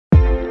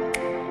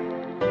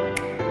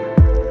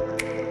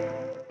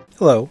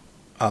Hello,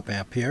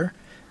 Up here,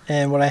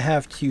 and what I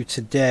have to you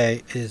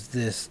today is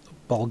this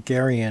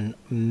Bulgarian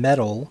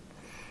metal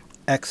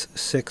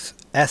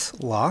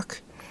X6S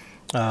lock.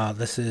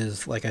 This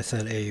is, like I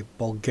said, a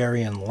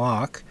Bulgarian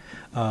lock.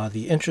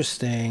 The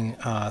interesting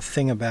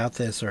thing about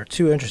this, or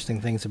two interesting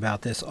things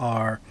about this,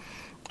 are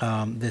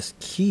this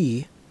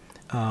key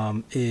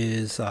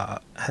has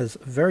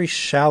very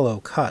shallow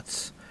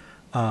cuts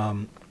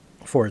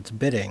for its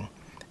bitting,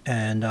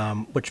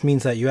 and which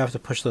means that you have to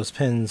push those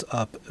pins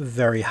up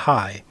very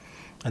high,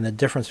 and the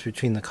difference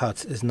between the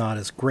cuts is not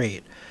as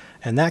great,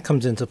 and that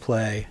comes into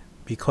play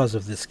because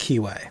of this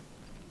keyway.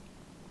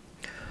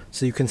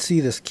 So you can see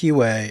this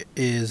keyway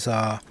is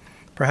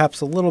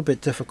perhaps a little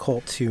bit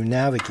difficult to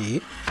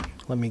navigate.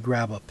 Let me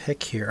grab a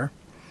pick here,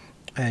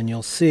 and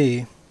you'll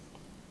see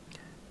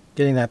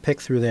getting that pick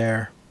through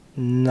there,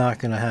 not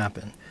going to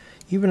happen.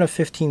 Even a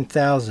 15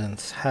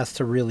 thousandths has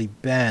to really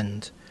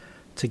bend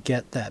to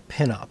get that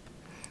pin up.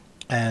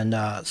 And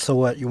so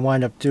what you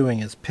wind up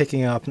doing is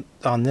picking up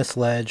on this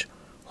ledge,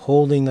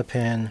 holding the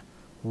pin,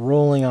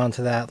 rolling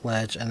onto that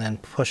ledge, and then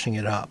pushing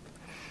it up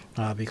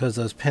because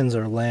those pins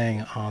are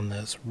laying on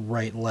this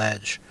right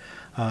ledge.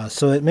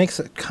 So it makes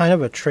it kind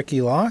of a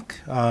tricky lock.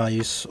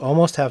 You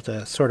almost have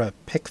to sort of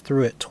pick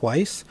through it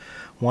twice,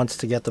 once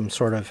to get them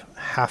sort of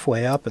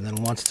halfway up, and then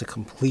once to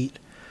complete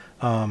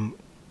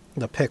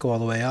the pick all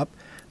the way up.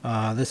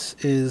 This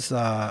is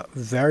a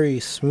very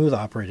smooth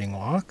operating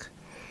lock.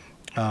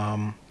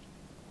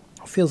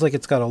 Feels like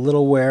it's got a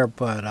little wear,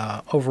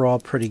 but overall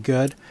pretty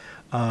good.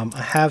 I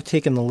have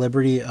taken the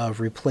liberty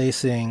of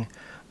replacing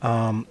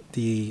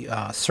the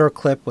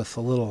circlip with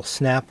a little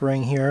snap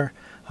ring here,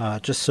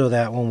 just so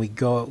that when we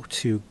go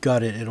to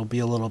gut it, it'll be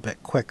a little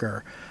bit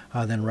quicker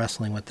than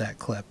wrestling with that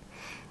clip.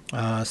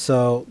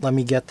 So let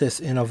me get this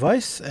in a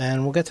vise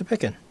and we'll get to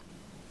picking.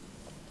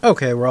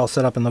 Okay, we're all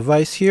set up in the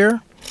vise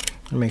here.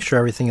 And make sure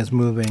everything is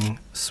moving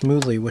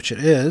smoothly, which it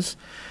is.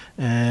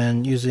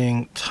 And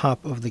using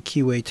top of the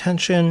keyway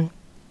tension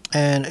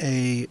and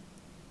a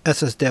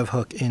SS dev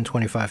hook in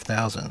 25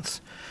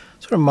 thousandths.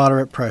 Sort of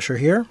moderate pressure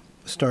here.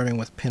 Starting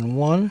with pin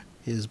 1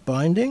 is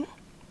binding.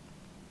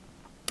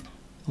 A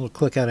little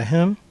click out of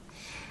him.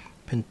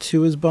 Pin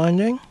 2 is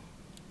binding.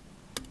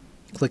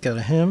 Click out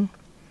of him.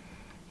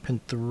 Pin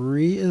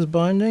 3 is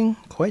binding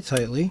quite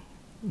tightly.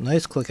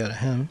 Nice click out of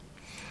him.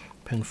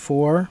 Pin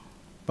 4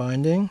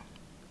 binding.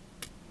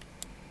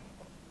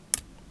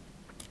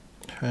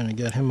 Trying to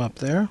get him up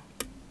there.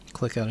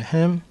 Click out of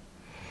him.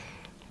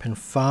 Pin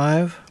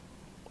 5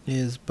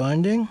 is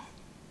binding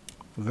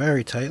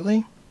very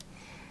tightly.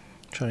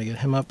 Try to get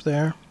him up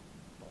there.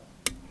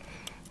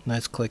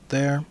 Nice click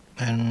there.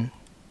 And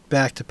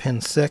back to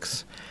pin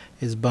 6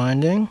 is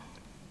binding.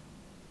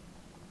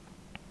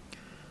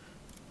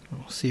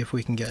 We'll see if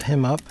we can get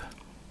him up.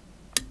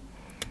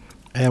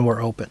 And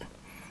we're open.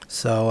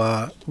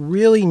 So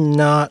really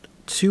not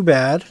too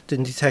bad.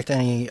 Didn't detect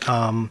any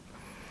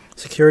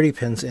security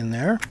pins in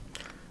there.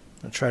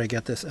 I'll try to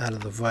get this out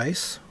of the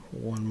vise.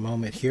 One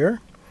moment here.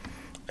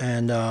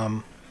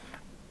 And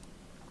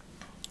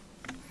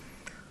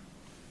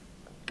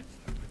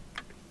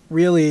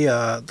really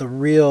the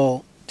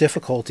real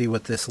difficulty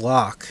with this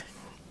lock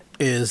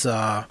is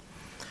all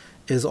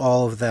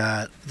of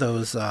the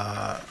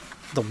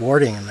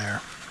warding in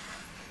there.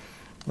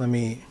 Let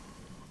me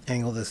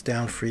angle this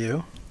down for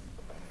you.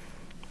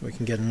 We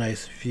can get a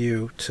nice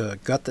view to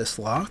gut this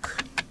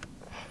lock.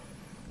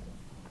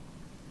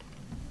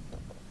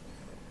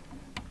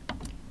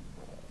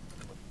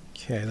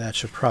 Okay, that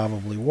should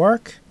probably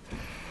work.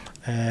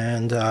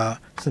 And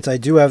since I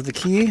do have the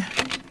key,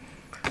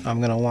 I'm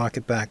going to lock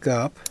it back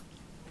up,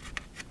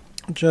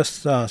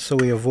 just so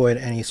we avoid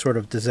any sort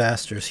of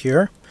disasters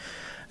here.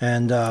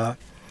 And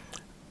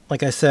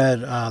like I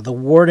said, the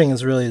warding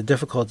is really the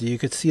difficulty. You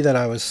could see that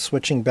I was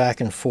switching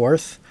back and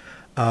forth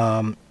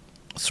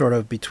sort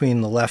of between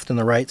the left and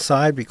the right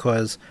side,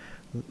 because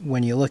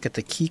when you look at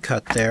the key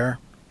cut there,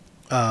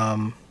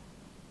 trying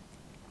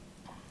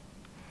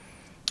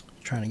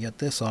to get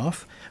this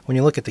off. When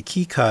you look at the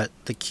key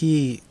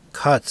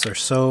cuts are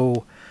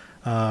so,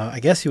 I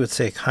guess you would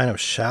say, kind of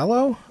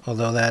shallow,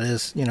 although that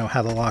is, you know,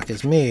 how the lock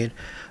is made,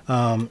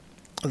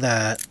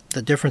 that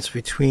the difference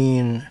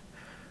between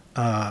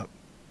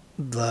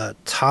the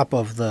top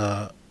of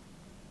the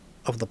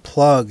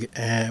plug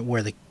and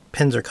where the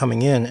pins are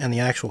coming in and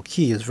the actual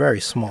key is very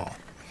small.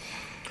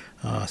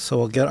 So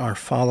we'll get our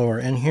follower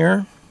in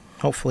here,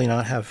 hopefully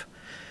not have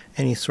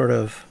any sort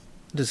of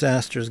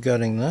disasters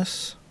gutting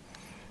this.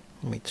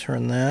 Let me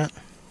turn that.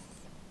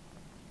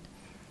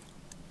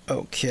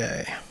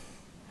 Okay,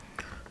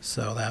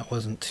 so that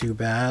wasn't too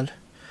bad.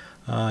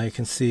 You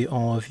can see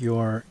all of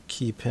your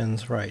key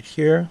pins right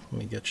here. Let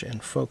me get you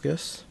in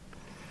focus.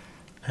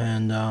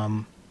 And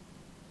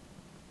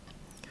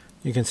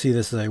you can see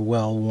this is a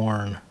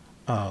well-worn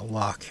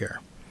lock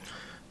here.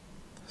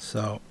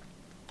 So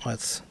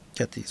let's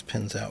get these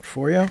pins out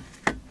for you.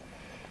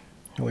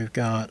 We've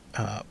got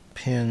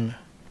pin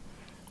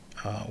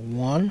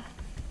 1.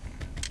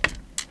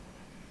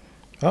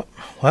 Oh,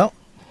 well,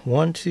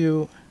 1,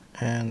 2,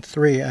 and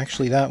 3.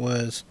 Actually, that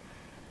was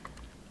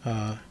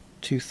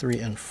 2, 3,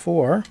 and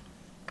 4.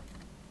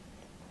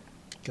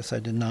 Guess I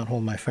did not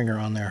hold my finger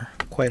on there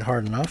quite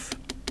hard enough.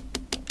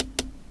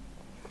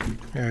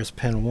 There's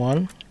pin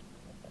 1.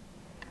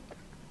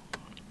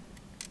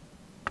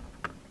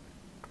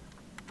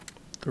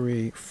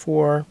 3,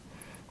 4,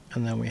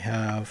 and then we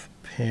have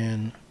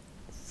pin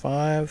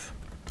 5.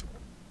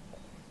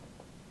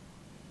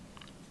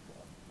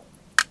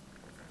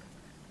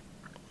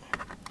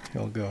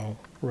 He'll go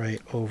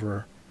right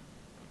over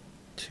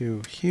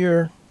to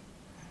here,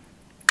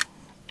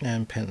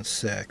 and pin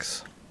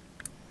 6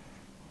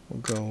 will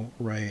go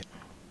right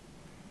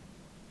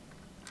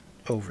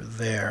over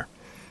there.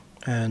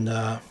 And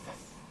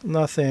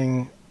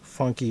nothing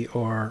funky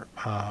or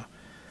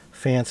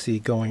fancy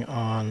going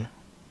on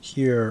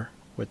here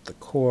with the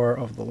core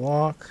of the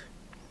lock.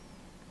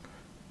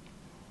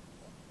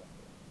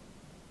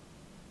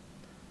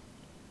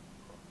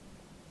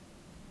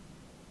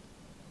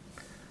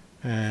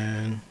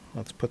 And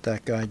let's put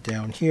that guy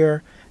down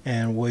here,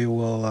 and we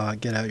will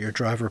get out your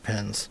driver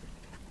pins.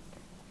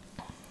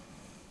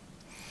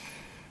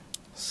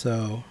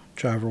 So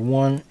driver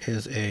 1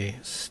 is a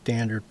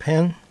standard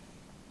pin.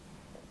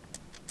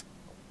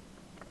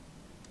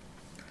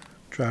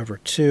 Driver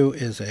 2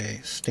 is a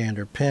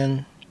standard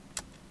pin.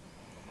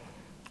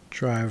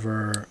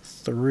 Driver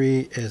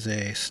 3 is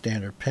a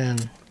standard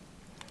pin.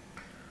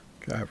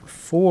 Driver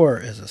 4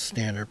 is a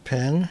standard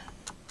pin.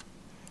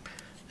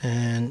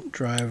 And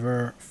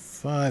driver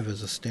 5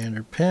 is a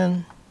standard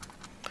pin.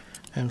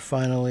 And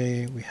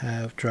finally we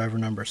have driver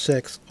number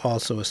 6,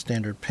 also a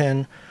standard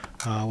pin,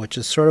 which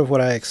is sort of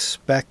what I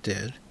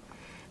expected.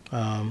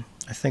 I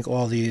think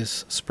all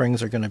these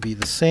springs are going to be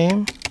the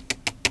same.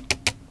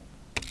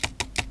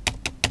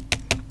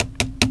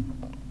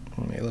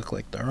 They look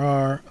like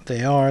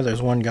they are.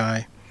 There's one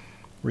guy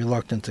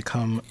reluctant to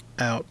come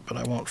out, but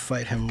I won't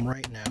fight him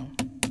right now.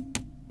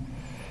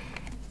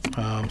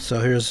 So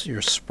here's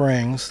your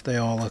springs. They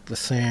all look the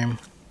same.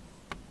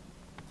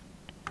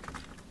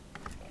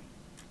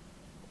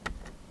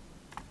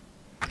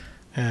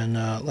 And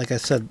like I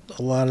said,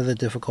 a lot of the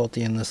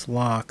difficulty in this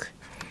lock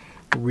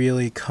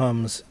really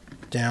comes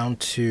down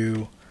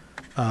to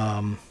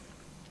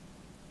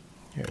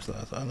here's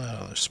that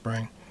other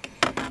spring.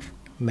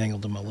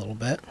 Mangled them a little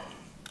bit.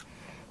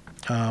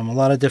 A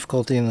lot of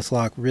difficulty in this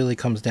lock really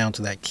comes down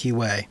to that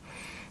keyway.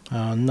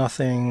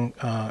 Nothing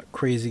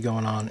crazy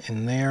going on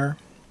in there.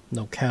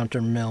 No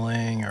counter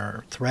milling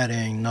or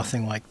threading,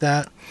 nothing like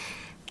that.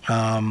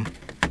 And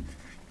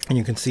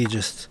you can see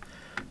just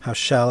how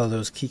shallow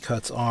those key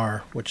cuts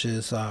are, which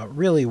is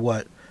really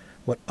what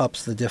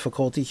ups the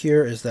difficulty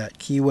here, is that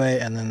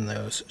keyway and then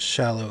those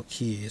shallow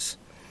keys,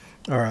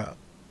 or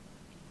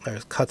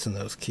there's cuts in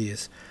those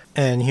keys.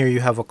 And here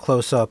you have a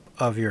close-up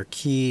of your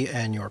key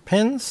and your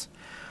pins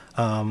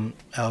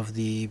of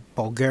the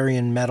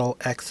Bulgarian Metal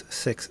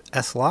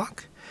X6S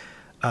lock.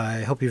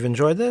 I hope you've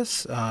enjoyed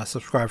this.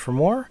 Subscribe for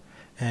more.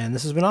 And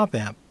this has been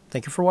OpAmp.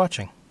 Thank you for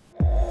watching.